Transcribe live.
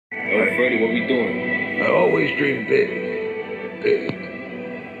Freddie, what we doing? I always dream big. Big.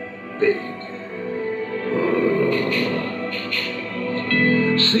 Big.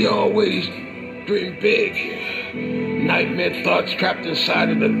 See, I always dream big. Nightmare thoughts trapped inside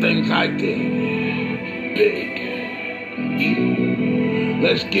of the things I did. Big.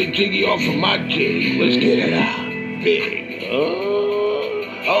 Let's get jiggy off of my jig. Let's get it out. Big.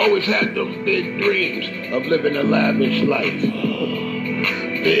 I always had them big dreams of living a lavish life.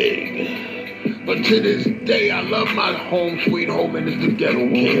 Big. But to this day, I love my home sweet home and it's the ghetto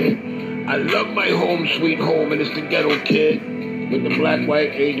kid. I love my home sweet home and it's the ghetto kid. With the black,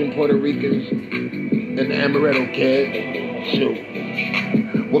 white, Asian, Puerto Ricans, and the Amaretto kid.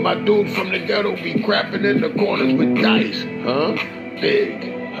 Shoot. Well, my dudes from the ghetto be crapping in the corners with dice. Huh? Big.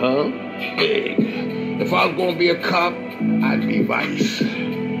 Huh? Big. If I was gonna be a cop, I'd be vice.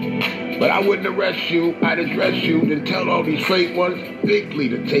 But I wouldn't arrest you, I'd address you, then tell all these fake ones bigly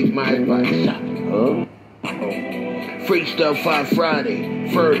to take my advice. Huh? Freestyle 5 Friday,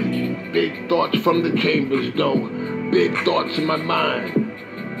 30. Big thoughts from the chambers, though. Big thoughts in my mind.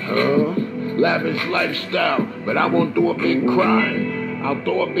 Lavish lifestyle, but I won't do a big crime. I'll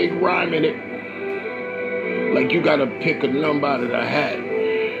throw a big rhyme in it. Like you gotta pick a number out of the hat.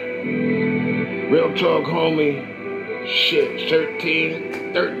 Real talk, homie. Shit,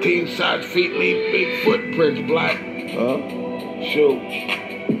 13 size feet leave big footprints, black. Shoot.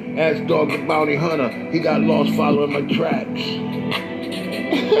 Ask Dog the Bounty Hunter, he got lost following my tracks.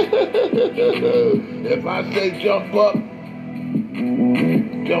 If I say jump up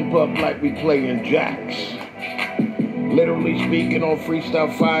like we playing jacks. Literally speaking on Freestyle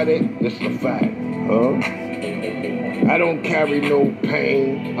Friday, this is a fact. I don't carry no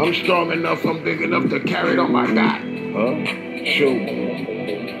pain. I'm strong enough, I'm big enough to carry it on my back. Shoot.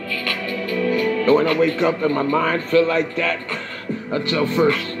 And when I wake up and my mind feel like that, I tell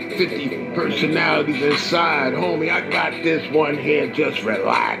first 50 personalities inside, homie, I got this one here, just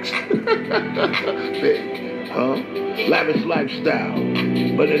relax. Big, lavish lifestyle,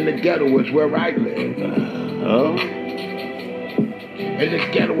 but in the ghetto is where I live. In the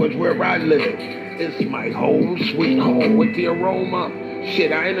ghetto is where I live. It's my home, sweet home with the aroma.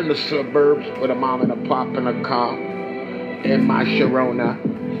 Shit, I ain't in the suburbs with a mom and a pop and a car and my Sharona.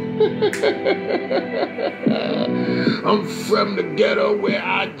 I'm from the ghetto where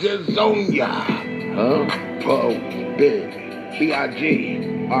I just own ya. Poe, big,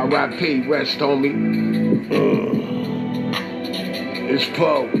 B.I.G., R.I.P., rest homie. It's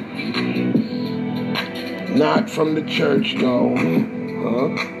Poe. Not from the church though.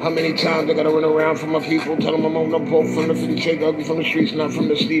 How many times I gotta run around for my people, tell them I'm on the pole from the shake ugly from the streets, not from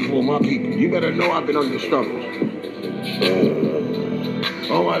the steeple, my people. You better know I've been under struggles.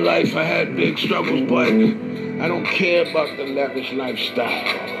 All my life I had big struggles, but I don't care about the lavish lifestyle.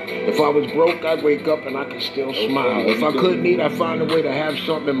 If I was broke, I'd wake up and I could still smile. If I couldn't eat, I'd find a way to have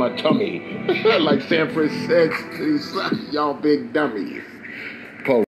something in my tummy. Like Sanford said, y'all big dummies.